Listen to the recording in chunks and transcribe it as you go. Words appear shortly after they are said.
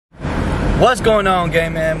What's going on,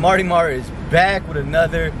 gang, man? Marty Mar is back with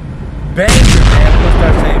another banger, man. We're gonna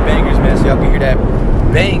start saying bangers, man, so y'all can hear that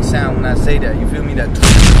bang sound when I say that. You feel me? That.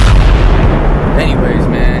 Anyways,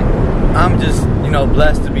 man, I'm just,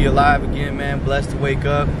 blessed to be alive again, man. Blessed to wake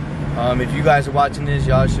up. If you guys are watching this,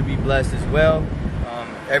 y'all should be blessed as well.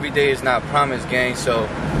 Every day is not promised, gang. So,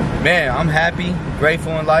 man, I'm happy,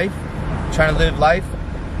 grateful in life, trying to live life.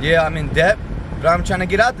 Yeah, I'm in debt, but I'm trying to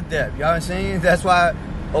get out the debt. You know what I'm saying? That's why I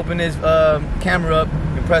open this camera up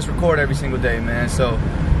and press record every single day, man. So,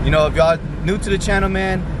 if y'all new to the channel,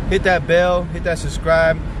 man, hit that bell, hit that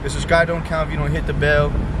subscribe. The subscribe don't count if you don't hit the bell.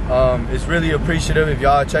 It's really appreciative if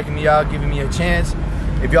y'all checking me out, giving me a chance.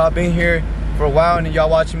 If y'all been here for a while and y'all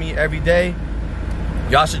watching me every day,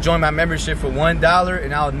 y'all should join my membership for $1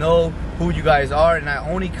 and I'll know who you guys are, and I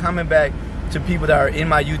only comment back to people that are in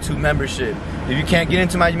my YouTube membership. If you can't get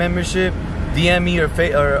into my membership, DM me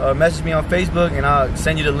or message me on Facebook and I'll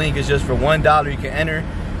send you the link. It's just for $1 you can enter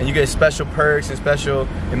and you get special perks and special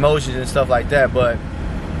emotions and stuff like that. But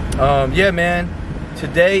yeah, man,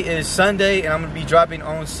 today is Sunday and I'm gonna be dropping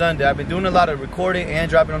on Sunday. I've been doing a lot of recording and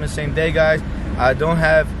dropping on the same day, guys. I don't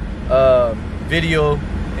have video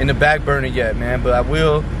in the back burner yet, man, but I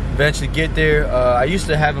will eventually get there. I used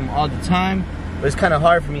to have them all the time, but it's kind of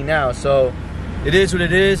hard for me now. So it is what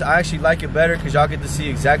it is. I actually like it better because y'all get to see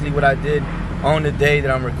exactly what I did on the day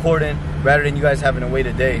that I'm recording rather than you guys having to wait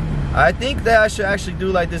a day. I think that I should actually do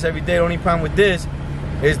like this every day. The only problem with this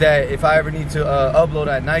is that if I ever need to upload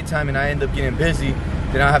at nighttime and I end up getting busy,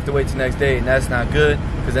 then I'll have to wait till next day, and that's not good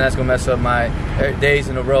because then that's gonna mess up my days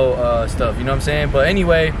in a row stuff, you know what I'm saying? But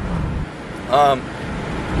anyway,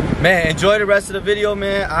 man, enjoy the rest of the video,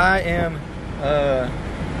 man. I am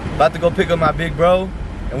about to go pick up my big bro,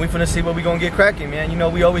 and we finna see what we gonna get cracking, man.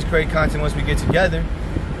 We always create content once we get together.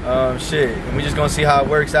 Shit, and we just gonna see how it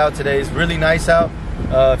works out today. It's really nice out,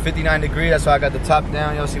 59 degrees. That's why I got the top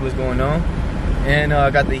down. Y'all see what's going on, and I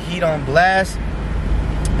got the heat on blast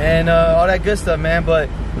and all that good stuff, man. But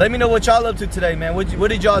let me know what y'all up to today, man. What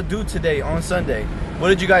did y'all do today on Sunday? What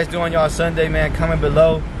did you guys do on y'all Sunday, man? Comment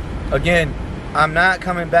below. Again, I'm not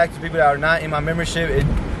coming back to people that are not in my membership. It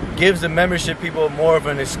gives the membership people more of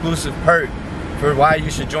an exclusive perk for why you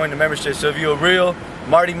should join the membership. So if you're a real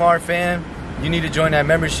Marty Mar fan, you need to join that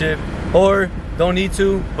membership, or don't need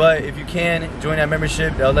to, but if you can join that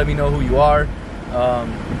membership, they'll let me know who you are,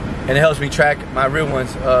 and it helps me track my real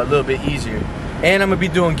ones a little bit easier. And I'm gonna be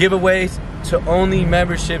doing giveaways to only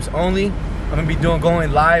memberships only. I'm gonna be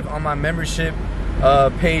going live on my membership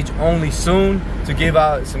page only soon to give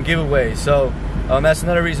out some giveaways. So that's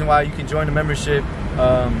another reason why you can join the membership.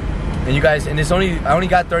 And you guys, and I only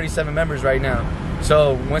got 37 members right now.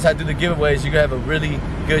 So once I do the giveaways, you have a really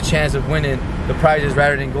good chance of winning the prizes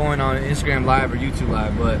rather than going on Instagram Live or YouTube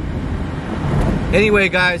Live. But anyway,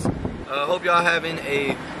 guys, hope y'all having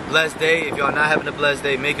a blessed day. If y'all not having a blessed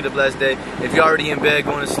day, make it a blessed day. If you're already in bed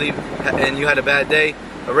going to sleep and you had a bad day,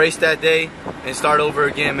 erase that day and start over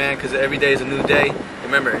again, man, because every day is a new day.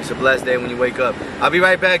 Remember, it's a blessed day when you wake up. I'll be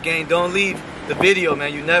right back, gang. Don't leave the video,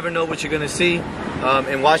 man. You never know what you're gonna see.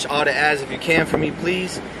 And watch all the ads if you can for me,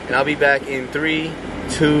 please. And I'll be back in 3,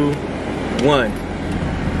 2, 1.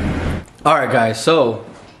 Alright, guys, so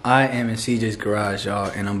I am in CJ's garage,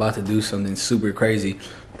 y'all, and I'm about to do something super crazy.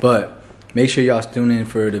 But make sure y'all tune in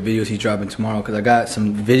for the videos he's dropping tomorrow, because I got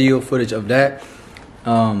some video footage of that.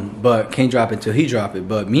 But can't drop it until he drop it.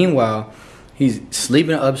 But meanwhile, he's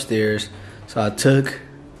sleeping upstairs, so I took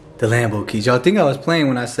the Lambo keys. Y'all think I was playing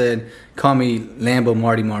when I said call me Lambo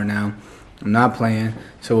Marty Mar now. I'm not playing.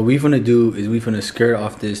 So what we finna do is we finna skirt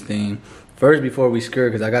off this thing first before we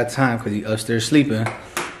skirt, because I got time because he's upstairs sleeping.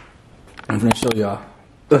 I'm finna show y'all.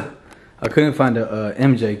 I couldn't find the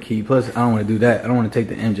MJ key. Plus I don't want to do that. I don't want to take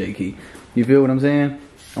the MJ key. You feel what I'm saying?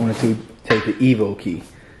 I want to take the Evo key.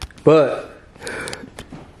 But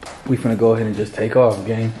we finna go ahead and just take off,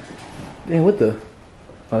 gang. Damn, what the?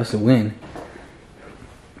 Oh, it's a win.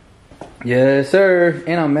 Yes, sir.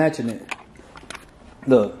 And I'm matching it.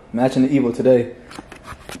 Look, matching the Evo today.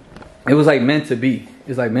 It was like meant to be.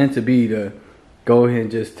 It's like meant to be to go ahead and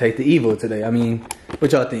just take the Evo today. I mean,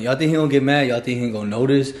 what y'all think? Y'all think he gonna get mad? Y'all think he ain't gonna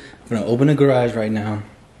notice? I'm gonna open the garage right now.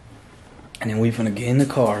 And then we finna get in the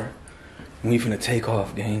car. And we finna take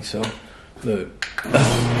off, gang. So, look. Open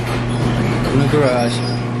the garage.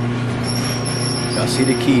 Y'all see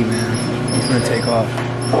the key, man. We finna take off.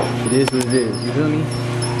 It is what it is. You feel me?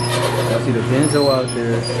 Y'all see the Benzo out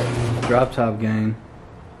there. Drop top, gang.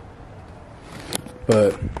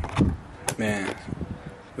 But, man,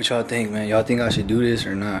 what y'all think, man? Y'all think I should do this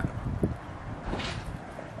or not?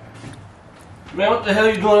 Man, what the hell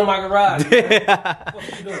you doing in my garage?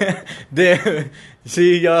 What you doing? Damn.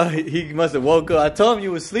 See, y'all, he must have woke up. I told him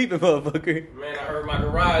you was sleeping, motherfucker. Man, I heard my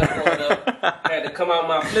garage going up. Had to come out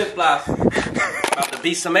my flip-flops. About to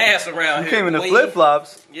beat some ass around here. You came in the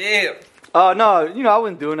flip-flops? Yeah. Oh, no, you know, I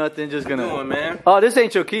wasn't doing nothing, just gonna... What you doing, man? Oh, this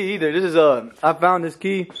ain't your key either. This is, I found this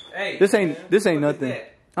key. Hey, this ain't what nothing. Is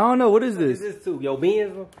that? I don't know, what is this? What is this too? Your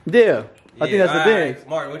Benz? Yeah. I think that's the Benz. Right.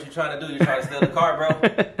 Martin, what you trying to do? You trying to steal the car, bro?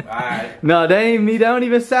 Alright. No, that ain't me. That don't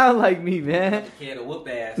even sound like me, man. Kid to whoop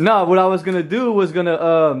ass. No, what I was gonna do was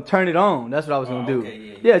gonna turn it on. That's what I was gonna do.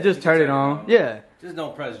 Okay, yeah, just turn it on. Yeah. Just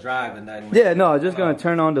don't press drive or nothing. Yeah, no, just gonna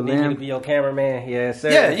turn on the Need you to lamp. be your cameraman? Yes, sir.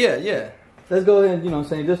 Yeah. Let's go ahead and, you know what I'm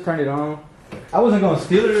saying, just turn it on. I wasn't gonna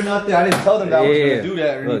steal it or nothing. I didn't tell them that I was gonna do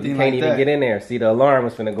that or Look, anything you can't like even that. get in there. See, the alarm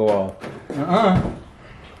was finna go off.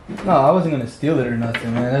 No, I wasn't gonna steal it or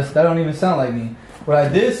nothing, man. That don't even sound like me. What I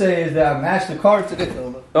did say is that I matched the car to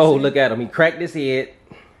the... Oh, look at him. He cracked his head.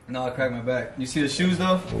 No, I cracked my back. You see the shoes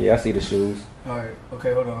though? Yeah, I see the shoes. Alright,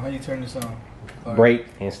 okay, hold on. How you turn this on? Right. Brake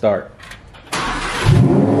and start.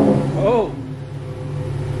 Oh.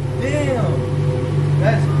 Damn.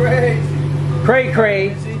 That's crazy.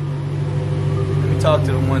 Crazy. Let me talk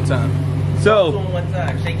to them one time. So, One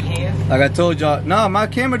time, shaky hands. like I told y'all, nah, my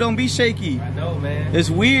camera don't be shaky. I know, man. It's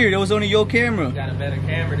weird. It was only your camera. You got a better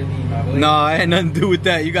camera than me, my boy. Nah, I had nothing to do with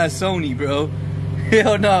that. You got Sony, bro.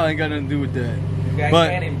 Hell no, I ain't got nothing to do with that. You got But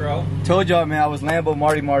Canon, bro. Told y'all, man, I was Lambo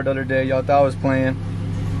Marty Mar the other day. Y'all thought I was playing.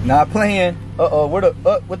 Not playing. Where the,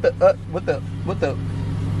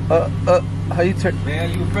 how you turn?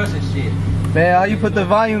 Man, you were pressing shit. Man, how you put the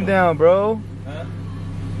volume down, bro? Huh?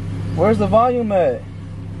 Where's the volume at?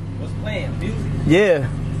 What's playing? Music? Yeah.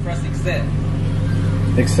 Press accept.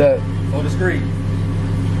 Except. On the screen.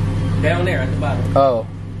 Down there at the bottom. Oh.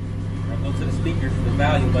 Now go to the speakers, the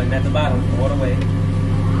volume button at the bottom, all the way.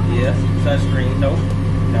 Yes, touch screen. Nope.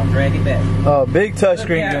 Now drag it back. Oh, big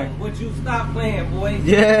touchscreen. Would you stop playing, boy?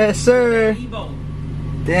 Yes, sir. Evo.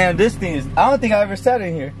 Damn, this thing is. I don't think I ever sat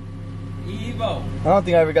in here. Evo. I don't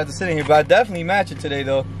think I ever got to sit in here, but I definitely match it today,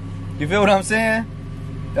 though. You feel what I'm saying?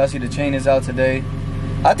 Y'all see the chain is out today.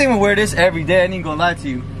 I think I'm gonna wear this every day. I ain't gonna lie to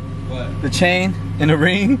you. What? The chain and the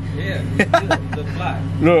ring. Yeah, the fly.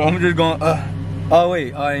 Look, I'm just going. Oh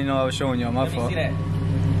wait, I didn't know I was showing y'all. My fault. See that?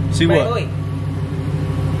 See what? Wait.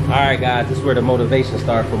 All right, guys. This is where the motivation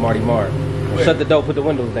starts for Marty Mar. Where? Shut the door. Put the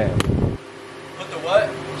windows down. Put the what?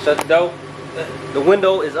 Shut the door. The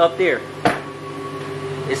window is up there.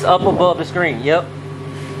 It's up above the screen. Yep.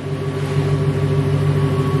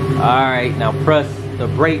 All right. Now press the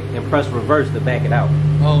brake and press reverse to back it out.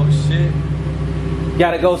 Oh shit.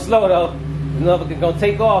 Gotta go slow though. The motherfucker gonna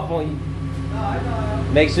take off on you. No, I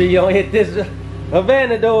know. Make sure you don't hit this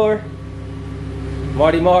Aventador.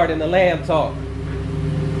 Marty Mart and the Lamb talk.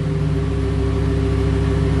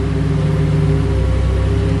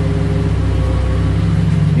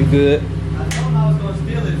 You good? I told him I was gonna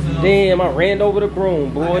steal it. So Damn, I ran over the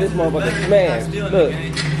broom, boy. This motherfucker smashed. Look.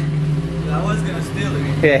 I was gonna steal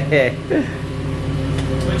it.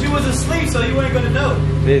 But you was asleep, so you ain't gonna know.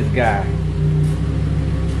 This guy.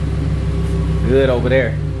 Good over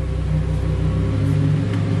there.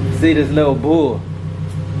 See this little bull.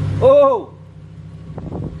 Oh!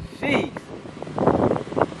 Jeez.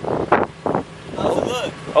 How's it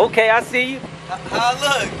look? Okay, I see you. How it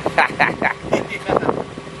look? I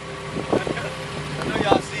know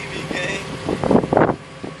y'all see me, gang.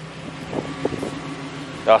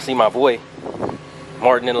 Y'all see my boy,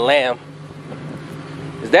 Martin and the Lamb.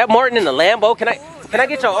 Is that Martin and the Lambo? Can I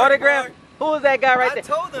get your autograph? Who is that guy right there? I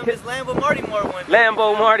told them it's Lambo Marty Mar one.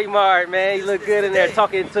 Lambo Marty Mart, man. You look good in there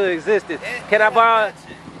talking into existence. Can I borrow?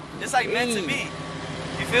 It's like meant to be.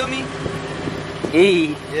 You feel me?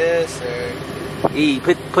 E. Yes, sir. E.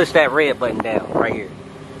 Push that red button down right here.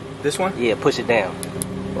 This one? Yeah, push it down.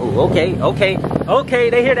 Oh, okay.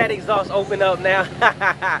 They hear that exhaust open up now.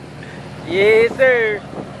 Yes, sir.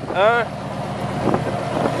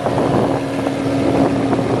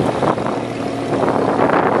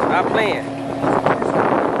 Stop playing.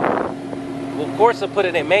 Well, of course, I put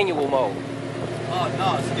it in manual mode. Oh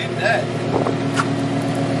no, skip that.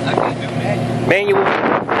 I can't do manual. Manual.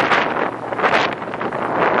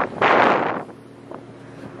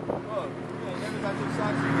 Oh, you never got your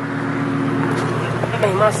socks again.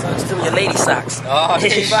 Hey, my socks to be your lady socks. Oh,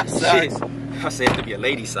 hey, my socks. Shit. I said to be your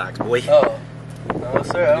lady socks, boy. Oh. No,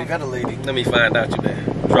 sir, I don't got a lady. Let me find out you been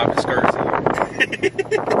dropping skirts here.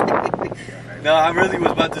 No, I really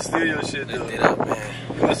was about to steal your shit, though. Lift it up, man.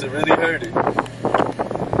 You must have really heard it.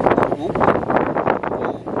 Ooh.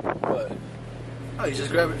 What? Oh, you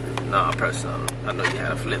just grab it? Nah, press something. I know you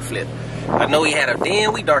had a flip. I know he had a,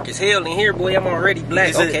 damn, we dark as hell in here, boy. I'm already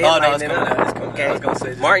black. Okay, oh, no, it's coming out. Okay. I was gonna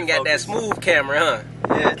say, Martin got that smooth camera, huh?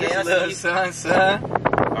 Yeah, okay, just a little son.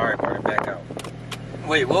 All right, Martin, back out.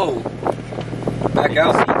 Wait, whoa. Back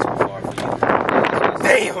out? Too far for you.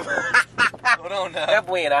 Damn. Hold on now. That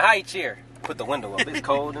boy in a high chair. Put the window up. It's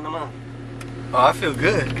cold in the month. Oh, I feel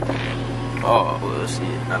good. Oh, well,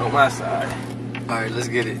 shit. Not on my side. Alright, let's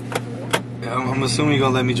get it. I'm assuming you're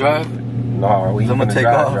gonna let me drive? No, we gonna take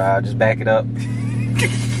off. Drive. Just back it up.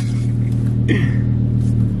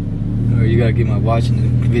 Alright, you gotta get my watch in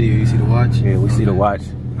the video. You see the watch? Yeah, we see the watch.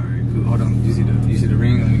 Alright, cool. Hold on. You see the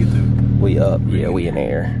ring? Let me get the... We up. Yeah, we in the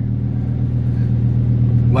air.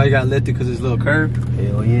 Why you gotta lift it? Because it's a little curved?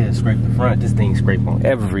 Hell yeah, scrape the front. This thing scrape on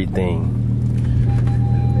everything.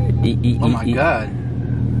 Oh my God.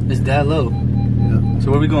 It's that low. Yeah. So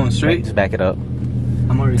where we going? Straight? Just back it up.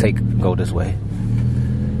 I'm already... Go this way.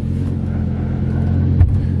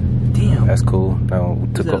 Damn. That's cool. Now,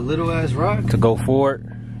 is that a little ass rock? To go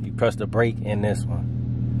forward, you press the brake in this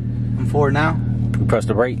one. I'm forward now? You press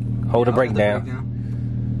the brake. Hold the brake down.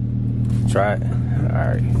 Try it.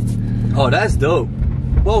 Alright. Oh, that's dope.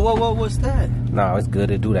 Whoa, what's that? No, it's good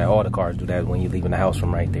to do that. All the cars do that when you're leaving the house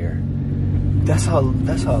from right there. That's how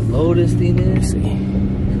low this thing is? Let's see.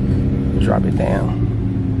 Drop it down.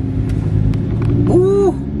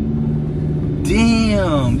 Ooh.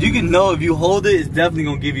 Damn. You can know if you hold it, it's definitely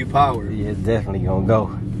gonna give you power. Yeah, it's definitely gonna go.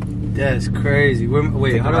 That's crazy.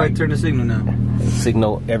 Wait, how do I turn the signal now?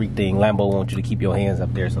 Signal everything. Lambo wants you to keep your hands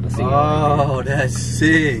up there so the signal. Oh, right, that's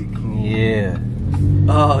sick. Yeah.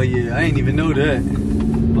 Oh yeah, I didn't even know that.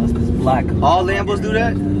 Plus this black. All Lambos do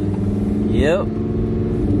that? Yep.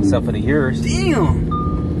 Except for the yours. Damn.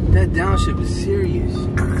 That downshift is serious.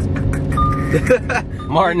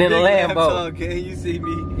 Martin in the Lambo. Okay, you see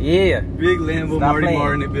me? Yeah. Big Lambo, Martin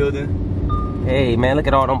in the building. Hey man, look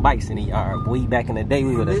at all them bikes in the yard. Boy, back in the day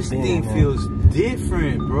we would have been. This thing feels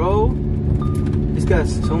different, bro. It's got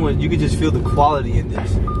so much. You can just feel the quality in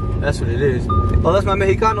this. That's what it is. Oh, that's my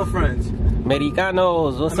Mexicano friends.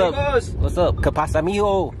 Mexicanos, what's Amigos. up? What's up? ¿Qué pasa,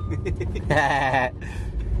 mijo?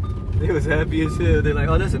 They was happy as hell. They're like,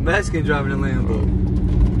 oh, that's a Mexican driving a Lambo.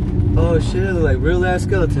 Oh shit, they look like real ass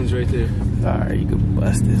skeletons right there. Alright, you can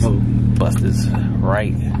bust this. Oh. Bust this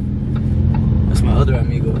right. That's my other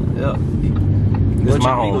amigo. Yep. This is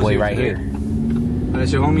my homeboy right here. Oh,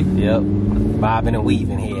 that's your homie? Yep. Bobbing and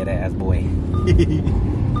weaving head ass boy.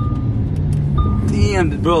 Damn,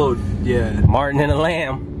 bro. Yeah. Martin and the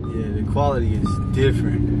Lamb. Yeah, the quality is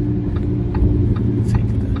different.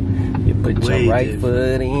 You put your right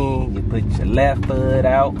foot in, you put your left foot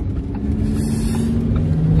out.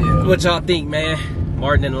 Yeah. What y'all think, man?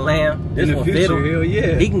 Martin and the Lamb. This one fit him. Hell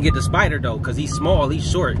yeah. He can get the Spider though, cause he's small, he's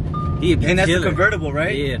short. And that's the convertible,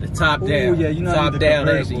 right? Yeah, the top down. Ooh, yeah, you know top down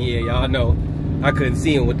action. Yeah, y'all know. I couldn't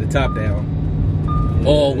see him with the top down. Yeah.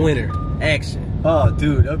 All winter action. Oh,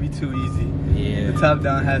 dude, that'd be too easy. Yeah. The top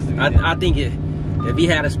down has to be. I think if he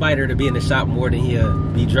had a Spider to be in the shop more than he'll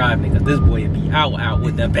be driving, because this boy would be out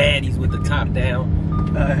with the baddies with the top down.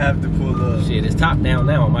 I have to pull up. Shit, it's top down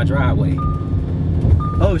now on my driveway.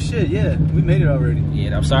 Oh shit, yeah, we made it already.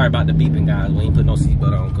 Yeah, I'm sorry about the beeping, guys. We ain't put no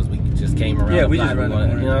seatbelt on because we just came around. Yeah, we just ran. You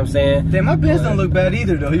know what I'm saying? Damn, my Benz don't look bad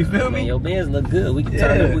either, though. You feel me? Man, your Benz look good. We can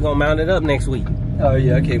turn it. We're gonna mount it up next week. Oh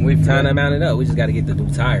yeah, I can't wait for time to mount it up. We just got to get the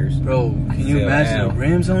new tires. Bro, can you imagine the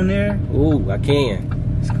rims on there? Ooh, I can.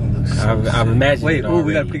 It's gonna look so I've imagined. Wait, oh,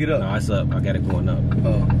 we gotta pick it up. No, it's up. I got it going up.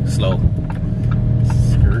 Oh, slow.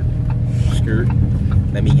 Skirt.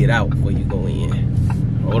 Let me get out before you go in.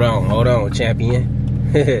 Hold on, champion.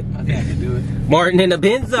 I think I can do it. Martin in the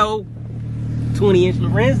Benzo, 20-inch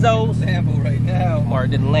Lorenzo. Lambo right now.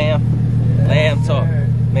 Martin in the Lamb. Lamb talk.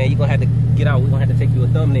 Man, you gonna have to get out. We're gonna have to take you a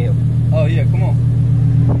thumbnail. Oh yeah, come on.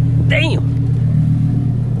 Damn.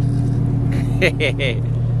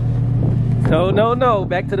 No.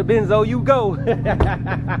 Back to the Benzo you go.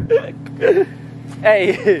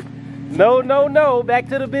 Hey. No. Back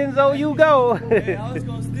to the Benzo you go. Hey, I was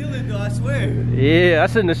gonna steal it though, I swear. Yeah, I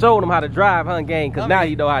shouldn't have shown him how to drive, huh, gang? Because now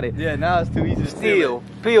you know how to. Yeah, now it's too easy to steal.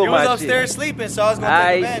 Feel my shit. You was upstairs sleeping, so I was gonna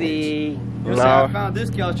take advantage. I see. You know, I found this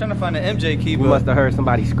key. I was trying to find the MJ key. We must have heard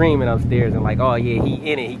somebody screaming upstairs and like, oh yeah, he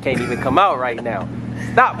in it. He can't even come out right now.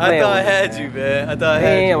 Stop playing. I thought I had you, man. I thought I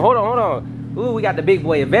had you. Damn, hold on. Ooh, we got the big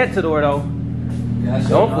boy Aventador though. Yeah,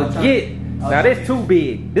 don't forget. Now this too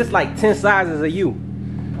big. This like 10 sizes of you.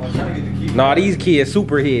 I was trying to get the key. Nah, these kids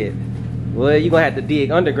super head. Well, you gonna have to dig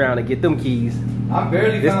underground to get them keys. I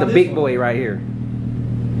barely this found the big boy right here.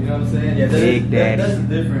 You know what I'm saying? Yeah, Big Daddy. That's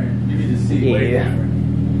different. You can just see way different.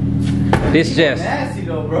 This just nasty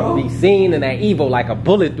though, bro. be seen in that Evo like a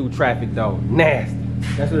bullet through traffic though. Nasty.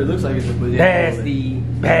 That's what it looks like. It's a bullet. Nasty.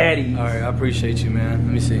 Baddie. All right, I appreciate you, man.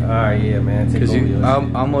 Let me see. All right, yeah, man. Take over your I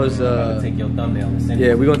almost take your thumbnail and send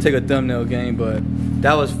yeah, it. we're gonna take a thumbnail game, but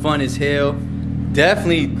that was fun as hell.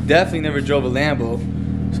 Definitely never drove a Lambo,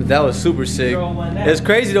 so that was super sick. It's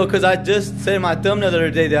crazy though, cause I just said in my thumbnail the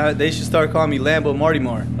other day that they should start calling me Lambo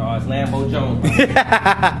Martymar. No, it's Lambo Jones.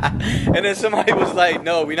 And then somebody was like,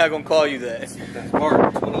 "No, we're not gonna call you that." That's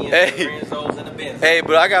Martin, 20 years old in the Benz. Hey,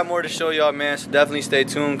 but I got more to show y'all, man. So definitely stay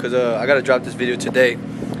tuned, cause I gotta drop this video today,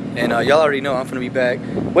 and y'all already know I'm gonna be back.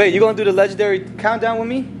 Wait, you gonna do the legendary countdown with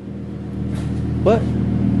me? What?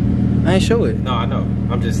 I ain't show it. No, I know.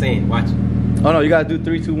 I'm just saying. Watch it. Oh no, you gotta do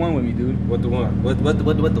 3, 2, 1 with me, dude. What the one? What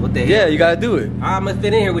the hell? Yeah, you gotta do it. I'm gonna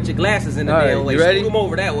fit in here with your glasses in the All damn right, way. you ready? Scoot them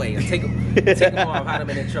over that way and take them off. Hide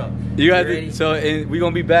them in the truck. You got ready? so we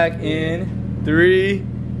gonna be back in 3,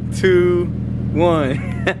 2,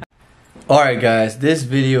 1. All right, guys. This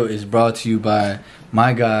video is brought to you by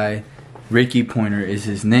my guy, Ricky Pointer is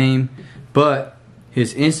his name, but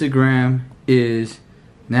his Instagram is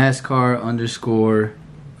NASCAR_Rick.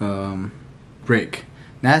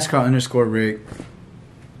 NASCAR_Rick.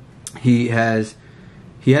 He had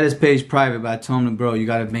his page private, but I told him, bro, you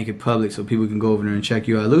gotta make it public so people can go over there and check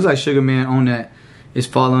you out. It looks like Sugar Man on that is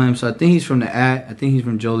following him, so I think he's from I think he's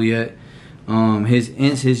from Joliet. His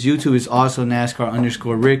YouTube is also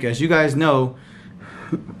NASCAR_Rick. As you guys know,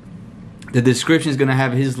 the description is gonna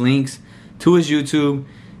have his links to his YouTube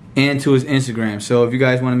and to his Instagram. So if you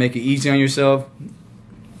guys want to make it easy on yourself,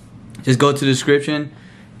 just go to the description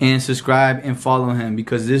and subscribe and follow him,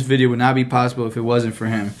 because this video would not be possible if it wasn't for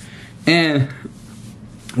him. And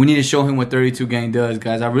we need to show him what 32 Gang does,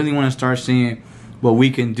 guys. I really want to start seeing what we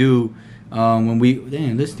can do when we...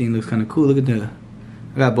 Damn, this thing looks kind of cool. Look at the...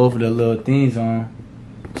 I got both of the little things on.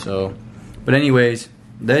 So, but anyways,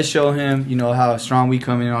 let's show him, you know, how strong we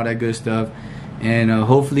come in and all that good stuff. And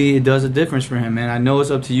hopefully it does a difference for him, man. I know it's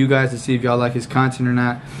up to you guys to see if y'all like his content or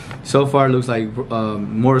not. So far, it looks like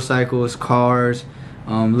motorcycles, cars.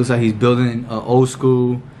 Looks like he's building old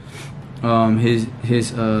school. His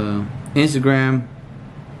Instagram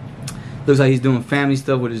looks like he's doing family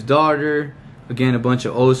stuff with his daughter. Again, a bunch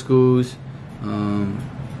of old schools.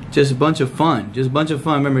 Just a bunch of fun.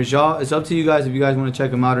 Remember, y'all, it's up to you guys if you guys want to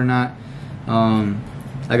check him out or not.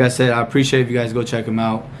 Like I said, I appreciate if you guys go check him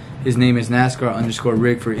out. His name is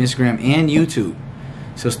NASCAR_Rick for Instagram and YouTube.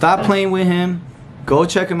 So stop playing with him. Go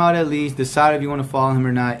check him out at least. Decide if you want to follow him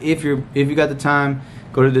or not. If you got the time,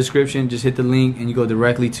 go to the description. Just hit the link and you go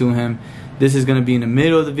directly to him. This is going to be in the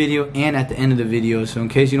middle of the video and at the end of the video. So in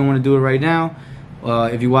case you don't want to do it right now,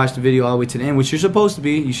 if you watch the video all the way to the end, which you're supposed to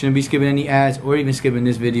be, you shouldn't be skipping any ads or even skipping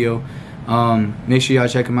this video. Make sure y'all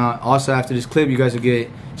check him out. Also, after this clip, you guys will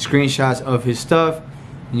get screenshots of his stuff.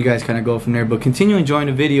 And you guys kind of go from there. But continue enjoying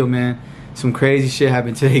the video, man. Some crazy shit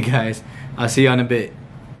happened today, guys. I'll see you in a bit.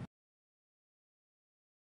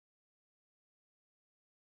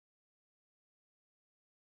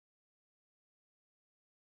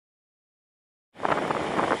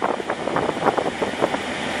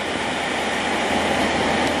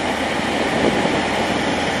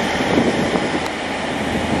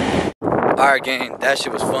 Alright, gang, that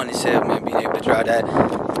shit was fun as hell, man, being able to drive that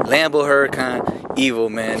Lambo Huracan Evo,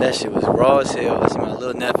 man. That shit was raw as hell. I see my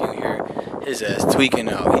little nephew here, his ass tweaking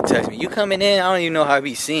out. He texted me, "You coming in?" I don't even know how he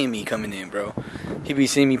be seeing me coming in, bro. He be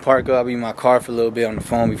seeing me park up, I'll be in my car for a little bit on the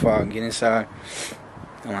phone before I can get inside.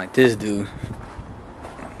 I'm like, this dude.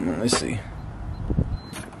 Let's see.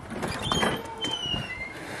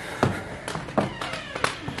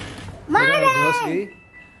 Martin!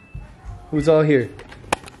 Who's all here?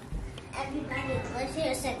 Everybody lives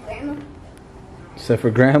here except Grandma. Except for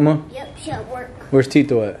Grandma? Yep, she at work. Where's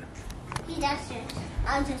Tito at? He's downstairs.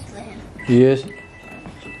 I'll just with him. He is?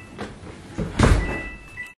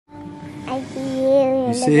 I see you.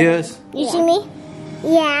 You see us? You see me?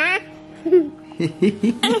 Yeah.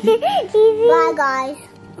 Bye, guys.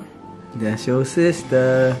 That's your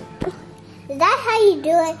sister. Is that how you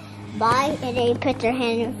do it? Bye, and then you put your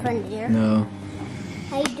hand in front of your... No.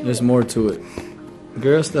 How you do There's it? more to it.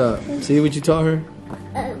 Girl, stop. See what you taught her?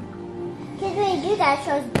 Because when you do that, it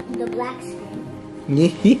shows the black screen.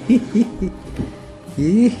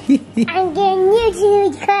 I'm getting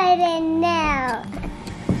YouTube credit now.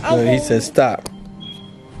 Look, he said stop.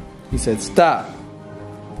 He said stop.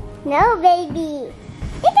 No, baby.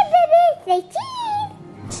 It's a baby. Say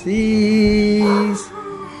cheese. Cheese.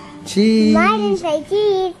 Cheese. Martin, say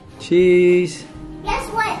cheese. Cheese. Guess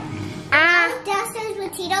what? Downstairs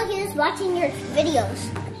with Tito, he was watching your videos.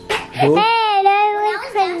 Who? Hey, I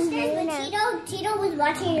was downstairs with Tito was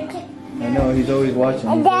watching your TikTok. I know, he's always watching.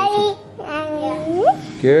 And Daddy,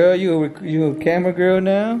 Girl, you a camera girl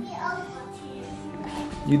now?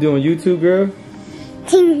 You doing YouTube, girl?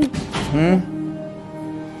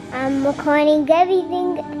 I'm recording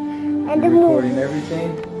everything and the Recording movie.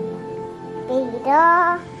 everything? Baby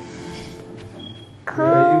doll.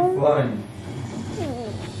 Girl, you funny.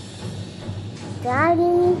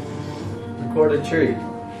 Daddy. Record a tree.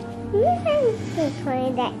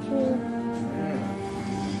 Recording that tree.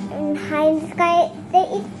 And high in the sky,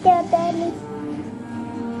 it's still daddy.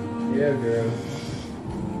 Yeah, girl.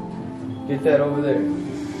 Get that over there.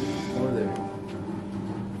 Over there.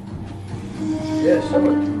 Yeah, show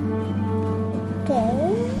it. Okay.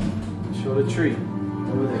 Show the tree.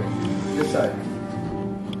 Over there. This side.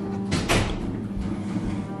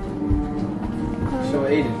 Show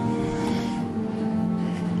Aiden.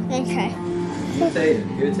 Good try. Give it to Aiden.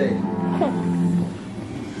 Give it to Aiden.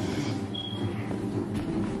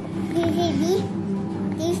 Do you see me?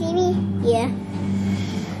 Do you see me? Yeah.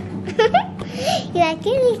 You like,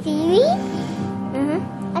 can you see me?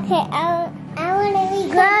 Okay, I want to read.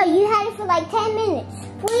 Girl, you had it for like 10 minutes.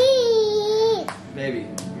 Please. Baby,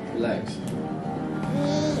 relax.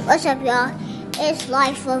 What's up, y'all? It's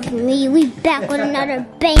Life of Me. We back with another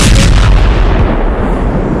banger.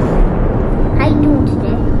 How you doing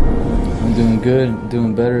today? I'm doing good. I'm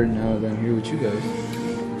doing better now that I'm here with you guys.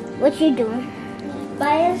 What you doing?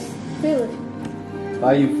 Buy us food.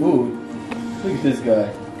 Buy you food? Look at this guy.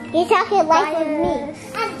 You're talking Life of Me.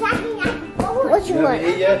 I'm talking like what you want? You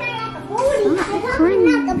haven't ate yet? You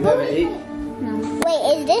haven't ate? No. Wait,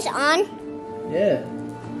 is this on? Yeah.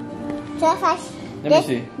 So if I Let me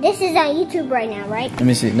see. This is on YouTube right now, right? Let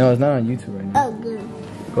me see. No, it's not on YouTube right now. Oh, good.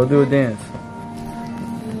 Go do a dance.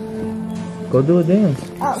 Go do a dance.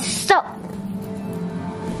 Oh, stop.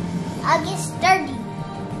 I'll get sturdy.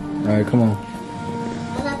 Alright, come on.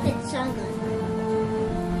 I love it song.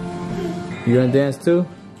 You gonna dance too?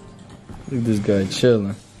 Look at this guy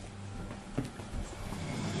chilling.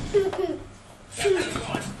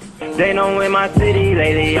 They know in my city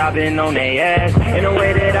lately I've been on their ass. In the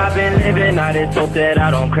way that I've been living, I just hope that I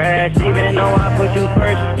don't crash. Even though I put you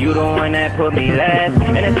first, you the one that put me last.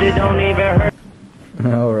 And if it don't even hurt.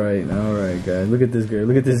 Alright, guys. Look at this girl.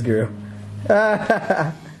 Look at this girl.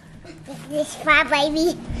 This fat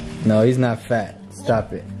baby. No, he's not fat.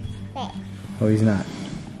 Stop it. Fat. Oh, he's not.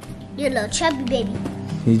 You're a little chubby baby.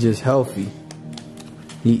 He's just healthy.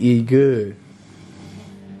 He eat good.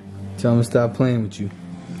 Tell him to stop playing with you.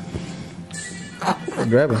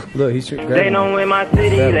 Grab him. Look, he's grabbing. They know in my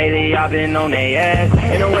city lately I've been on their ass.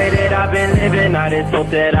 In the way that I've been living, I just hope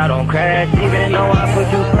that I don't crash. Even though I put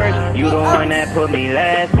you first, you the one that put me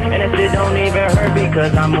last. And if it don't even hurt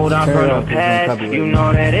because I moved on from the past, you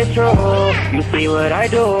know that it's true. You see what I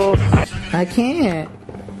do. I can't.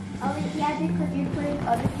 Oh, yeah, because you're putting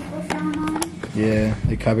other people's sound on? Yeah,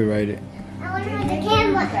 they copyrighted. I want to hold the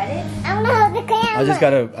camera. I want to hold the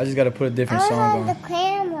camera. I just gotta put a different song I want to hold on. the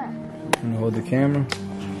camera. I'm gonna hold the camera.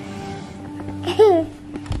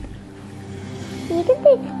 You can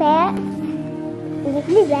be fat. You can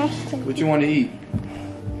be vegetable. What you want to eat?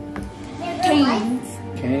 Canes.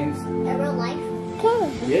 Canes? In real life?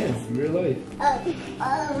 Canes. Yeah, in real life.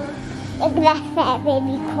 Look at that fat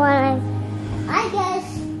baby crying. I guess.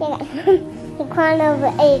 He crying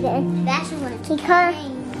over Aiden. That's what he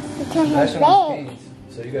crying. Because his That's bed. canes.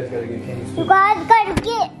 So you guys gotta get canes You too. guys gotta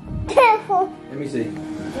get careful. Let me see.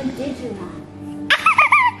 What did you want?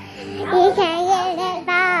 You can't get it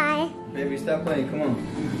by. Baby, stop playing. Come on.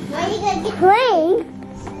 Why are you gonna get playing?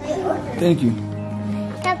 Thank you.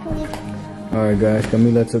 Stop playing. Alright guys,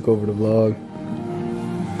 Camila took over the vlog.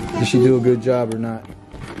 Did she do a good job or not?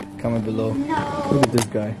 Comment below. No. Look at this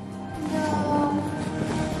guy. No.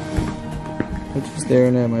 What you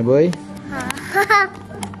staring at, my boy?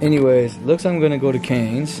 Anyways, looks like I'm gonna go to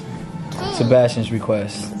Cane's. Sebastian's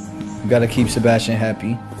request. We gotta keep Sebastian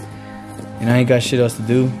happy. And I ain't got shit else to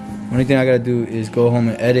do. Only thing I gotta do is go home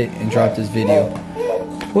and edit and drop this video.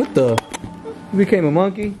 What the? You became a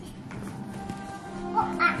monkey?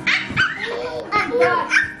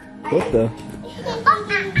 What the?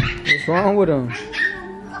 What's wrong with him?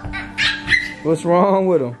 What's wrong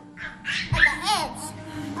with him?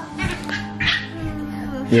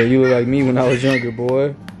 Yeah, you look like me when I was younger,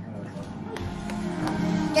 boy.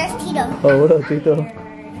 There's Tito. Oh, what up, Tito?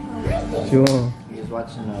 What you want? He was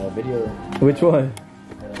watching a video. Which one?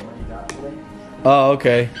 Oh,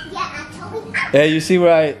 okay. Yeah, I told you. Yeah, you see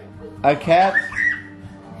where I capped?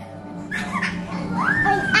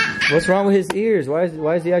 What's wrong with his ears? Why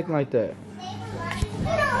is he acting like that?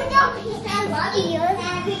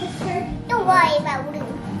 Don't worry about Blue.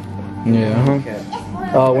 Yeah, It's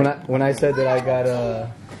Oh, when I said that I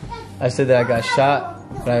got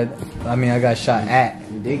shot, but I mean I got shot at.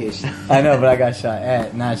 You did get shot. I know, but I got shot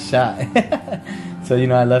at, not shot. So you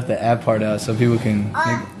know I left the at part out so people can.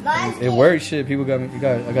 It worked. Shit, people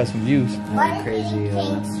I got some views. That was crazy.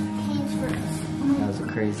 That was a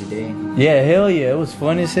crazy day. Yeah, hell yeah, it was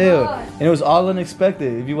fun as hell, and it was all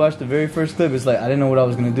unexpected. If you watch the very first clip, it's like I didn't know what I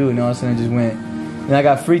was gonna do, and all of a sudden I just went. And I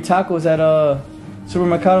got free tacos at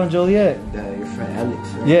Supermercado in Joliet. Your friend Alex.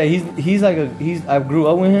 Right? Yeah, I grew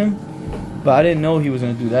up with him, but I didn't know he was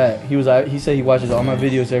gonna do that. He said he watches all my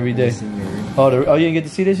videos every day. Oh, you didn't get to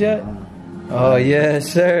see this yet? Oh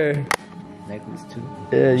yes, sir. Necklace too.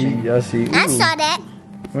 Yeah, y'all see. Ooh. I saw that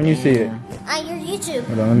When you see it? on your YouTube.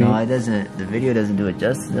 Hold on, No, it doesn't. The video doesn't do it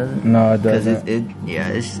justice, does it? No, it doesn't.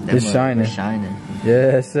 It's shining. It's shining.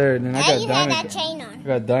 Yes, sir. Then I got you had diamond. that chain on. I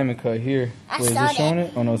got diamond cut here. I Wait, is saw it showing that.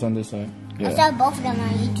 it? Oh no, it's on this side. I saw both of them on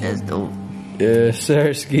YouTube. That's dope. Yes,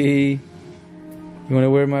 sir, Ski. You wanna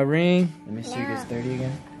wear my ring? Let me see you get 30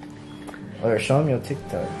 again. Or show me your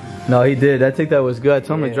TikTok. No, he did. That TikTok was good. I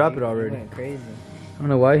told him to drop it He already. went crazy. I don't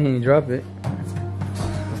know why he didn't drop it.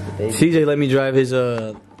 CJ let me drive his Huracan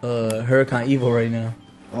Evo right now.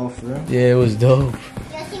 Oh, for real? Yeah, it was dope.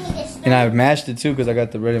 Just give me this. And I matched it too because I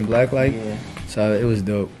got the red and black light. Yeah. So it was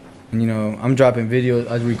dope. And you know, I'm dropping videos.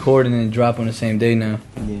 I record and then drop on the same day now.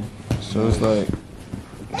 Yeah. So it's like,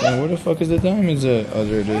 damn, where the fuck is the diamonds at? Oh,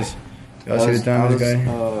 there it is. Y'all see the diamonds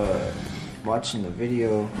guy? Watching the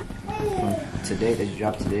video from today that you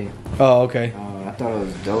dropped today. Oh, okay. I thought it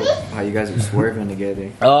was dope how you guys were swerving together.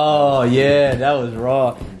 Oh, yeah, that was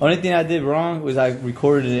raw. Only thing I did wrong was I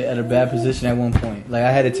recorded it at a bad position at one point. Like,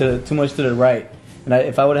 I had it too much to the right. And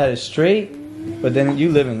if I would have had it straight, but then you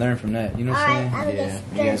live and learn from that. You know what I'm saying? Yeah.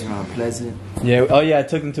 You guys were on Pleasant. Yeah. Oh, yeah, I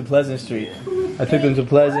took him to Pleasant Street. I took him to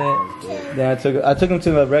Pleasant. Then I took him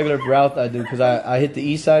to a regular route I do because I hit the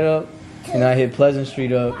east side up. And I hit Pleasant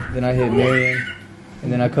Street up. Then I hit Marion.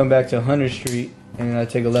 And then I come back to 100th Street. And then I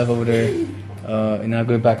take a left over there. And I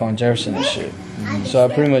go back on Jefferson and shit. So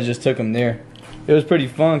I pretty much just took him there. It was pretty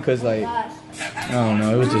fun because, like, I don't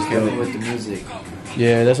know, it was just Careful dope. with the music.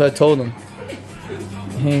 Yeah, that's what I told him.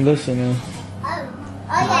 He ain't listening.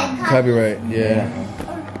 Copyright, yeah.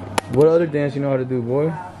 What other dance you know how to do,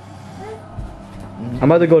 boy? I'm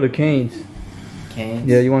about to go to Cane's. Canes?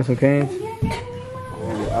 Yeah, you want some Cane's?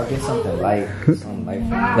 I'll get something light. Something light for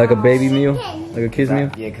me. Like a baby meal? Like a kid's meal?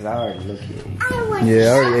 Yeah, because I already look at it. Yeah, I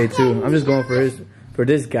already ate too. I'm just going for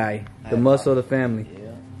this guy, the muscle of the family.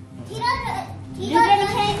 Yeah. You get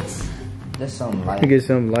any cakes? That's something light. You get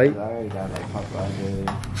something light. I already got like Popeyes earlier.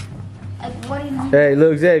 What do you mean? Hey,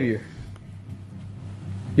 look, Xavier.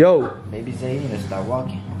 Yo, Baby Zay, you need to start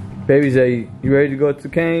walking. baby Zay, you ready to go to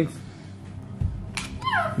Cane's?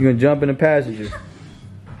 You gonna jump in the passenger?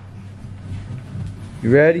 You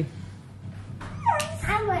ready?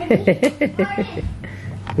 I'm ready.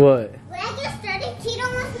 What? When I get started, Tito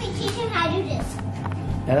wants me to teach him how to do this.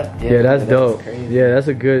 Yeah, that's dope. Crazy. Yeah, that's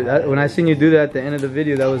a good. When I seen you do that at the end of the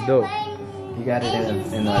video, that was dope. You got it in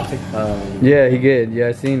TikTok. Yeah, he did. Yeah,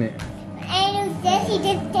 I seen it. And it was this, he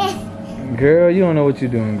did this. Girl, you don't know what you're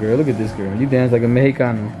doing, girl. Look at this girl. You dance like a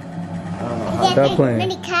Mexicano. I don't know how. Stop playing.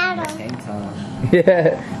 Mini cattle. Hang time.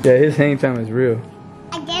 Yeah, his hang time is real.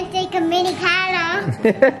 I dance like a mini cattle.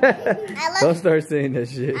 Don't start saying that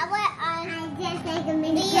shit. I went on I dance like a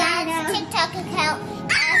mini cattle. TikTok account.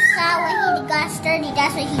 I saw when he got started.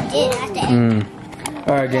 That's what he did at the end.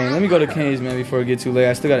 Alright, gang, let me go to Cane's, man, before it get too late.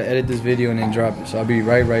 I still gotta edit this video and then drop it, so I'll be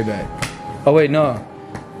right back. Oh, wait, no.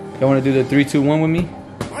 Y'all wanna do the 3, 2, 1 with me?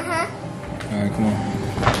 Alright, come on.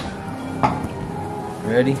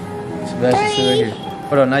 Ready? Sebastian, sit right here.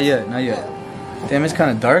 Hold on, not yet. Damn, it's kind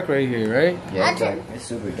of dark right here, right? Yeah, it's dark. It's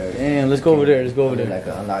super dark. Damn, let's go over there. Like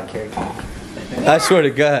an unlocked character. I swear to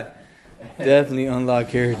God. Definitely unlocked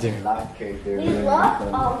character. Unlocked character.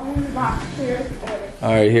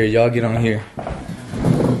 Alright, here, y'all get on here.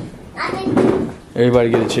 Everybody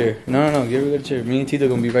get a chair. No, get everybody a chair. Me and Tito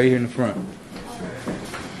gonna be right here in the front.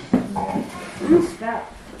 Let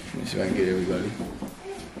me see if I can get everybody.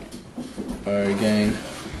 Alright, gang.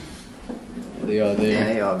 They all there. Yeah,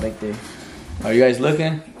 they all back there. Are you guys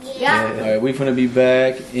looking? Yeah. Alright, we finna be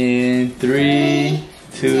back in 3,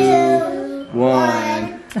 2,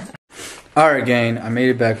 1. Alright, gang, I made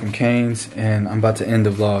it back from Cane's and I'm about to end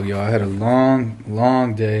the vlog, y'all. I had a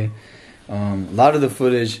long day. A lot of the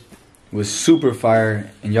footage was super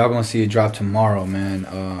fire and y'all gonna see it drop tomorrow,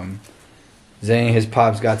 man. Zay and his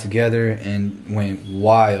pops got together and went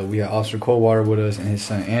wild. We had Officer Coldwater with us and his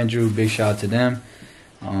son Andrew. Big shout out to them.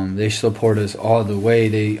 They support us all the way.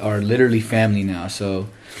 They are literally family now. So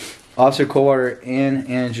Officer Coldwater and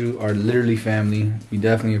Andrew are literally family. We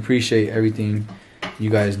definitely appreciate everything you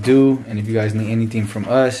guys do. And if you guys need anything from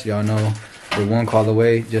us, y'all know we're one call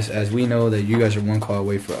away. Just as we know that you guys are one call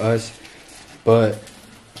away for us. But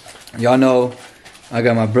y'all know I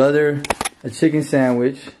got my brother a chicken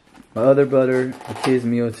sandwich. My other brother, a kid's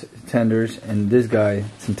meal tenders, and this guy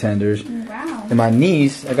some tenders. Wow. And my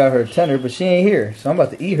niece, I got her a tender, but she ain't here, so I'm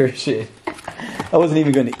about to eat her shit. I wasn't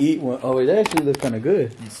even gonna eat one. Oh, it actually looks kind of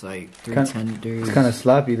good. It's like three tenders. It's kind of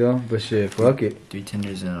sloppy though, but shit, fuck it. 3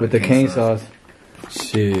 tenders and with the cane sauce.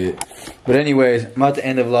 Shit. But anyways, I'm about to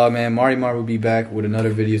end the vlog, man. Martymar will be back with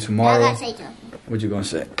another video tomorrow. I gotta say something. What you gonna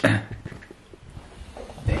say? Damn,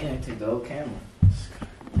 I took the whole camera.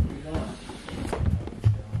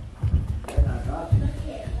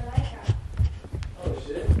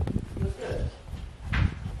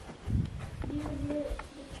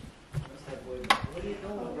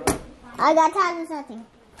 I got time for something.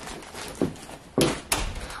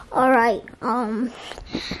 Alright,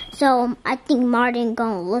 so I think Martin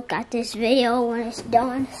gonna look at this video when it's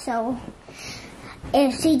done. So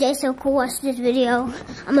if CJ So Cool watched this video,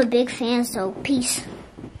 I'm a big fan, so peace.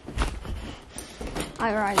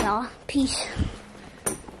 Alright y'all, peace.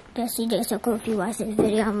 That's CJ So Cool. If you watch this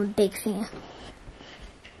video, I'm a big fan.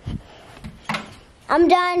 I'm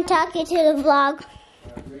done talking to the vlog.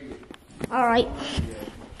 Alright.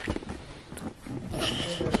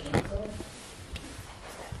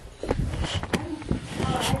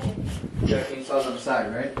 On the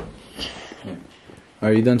side, right? Yeah.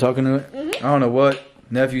 Are you done talking to it? I don't know what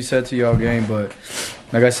nephew said to y'all, gang, but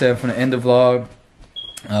like I said, I'm gonna end the vlog.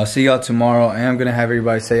 I'll see y'all tomorrow. I am gonna have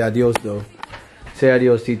everybody say adios though. Say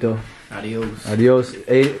adios, Tito. Adios. Adios.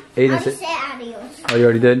 Aiden I said said adios. Oh, you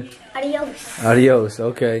already did? Adios. Adios,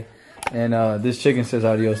 okay. And this chicken says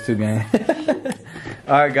adios too, gang.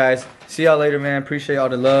 Alright guys, see y'all later, man. Appreciate all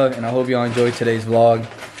the love, and I hope y'all enjoyed today's vlog.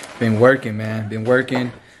 Been working, man. Been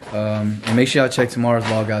working. And make sure y'all check tomorrow's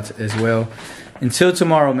vlog out as well. Until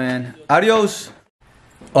tomorrow, man. Adios.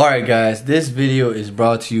 Alright guys, this video is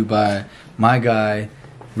brought to you by my guy,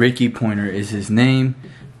 Ricky Pointer is his name.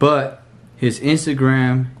 But his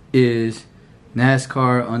Instagram is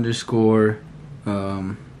NASCAR_Rick.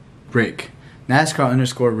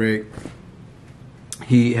 NASCAR_Rick.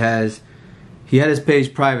 He had his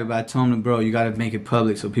page private, but I told him, bro, you gotta make it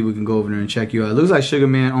public so people can go over there and check you out. It looks like Sugar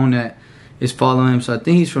Man on that is following him, so I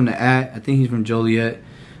think he's from I think he's from Joliet.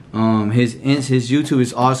 His YouTube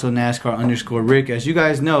is also NASCAR_Rick. As you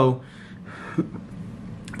guys know,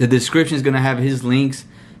 the description is gonna have his links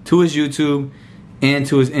to his YouTube and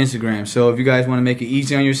to his Instagram. So if you guys want to make it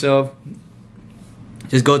easy on yourself,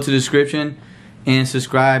 just go to the description and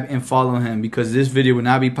subscribe and follow him, because this video would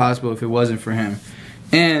not be possible if it wasn't for him.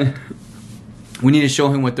 And we need to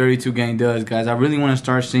show him what 32 Gang does, guys. I really want to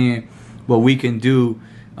start seeing what we can do.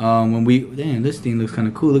 When we, damn, this thing looks kind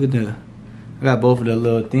of cool. Look at the, I got both of the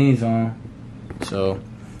little things on. So,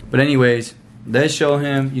 but anyways, let's show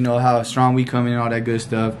him, you know, how strong we come in and all that good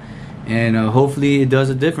stuff. And hopefully it does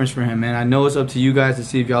a difference for him, man. I know it's up to you guys to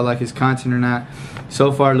see if y'all like his content or not.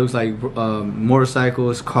 So far it looks like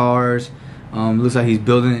motorcycles, cars. Looks like he's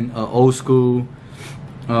building old school.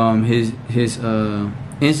 His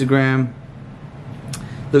Instagram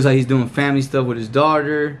looks like he's doing family stuff with his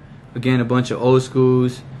daughter. Again, a bunch of old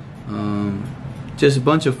schools. Just a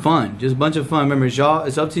bunch of fun. Just a bunch of fun. Remember, y'all,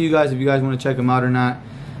 it's up to you guys if you guys want to check him out or not.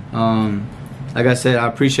 Like I said, I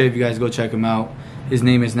appreciate if you guys go check him out. His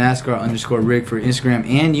name is NASCAR_Rick for Instagram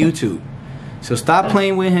and YouTube. So stop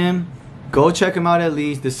playing with him. Go check him out at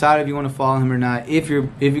least. Decide if you want to follow him or not. If you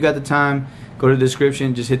got the time, go to the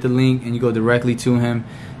description. Just hit the link and you go directly to him.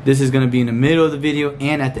 This is going to be in the middle of the video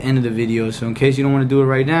and at the end of the video. So in case you don't want to do it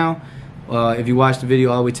right now, if you watch the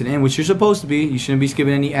video all the way to the end, which you're supposed to be, you shouldn't be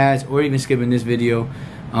skipping any ads or even skipping this video.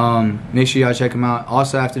 Make sure y'all check him out.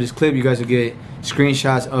 Also, after this clip, you guys will get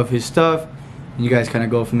screenshots of his stuff, and you guys kind of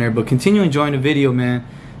go from there. But continue enjoying the video, man.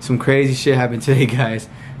 Some crazy shit happened today, guys.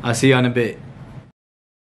 I'll see you in a bit.